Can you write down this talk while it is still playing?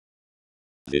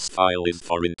This file is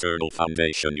for internal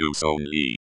Foundation use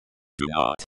only. Do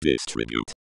not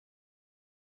distribute.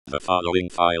 The following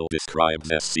file describes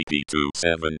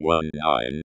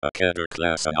SCP-2719, a Keter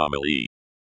class anomaly.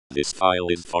 This file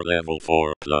is for Level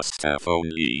 4 plus staff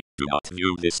only. Do not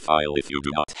view this file if you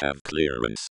do not have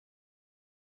clearance.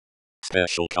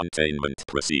 Special containment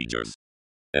procedures.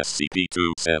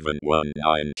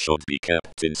 SCP-2719 should be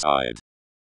kept inside.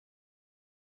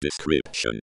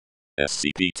 Description: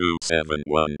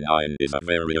 SCP-2719 is a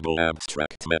variable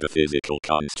abstract metaphysical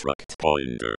construct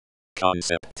pointer.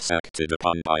 Concepts acted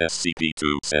upon by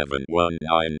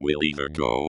SCP-2719 will either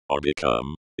go, or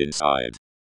become, inside.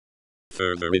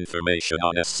 Further information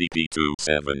on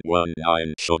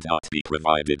SCP-2719 should not be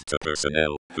provided to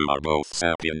personnel who are both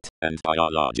sapient and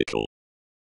biological.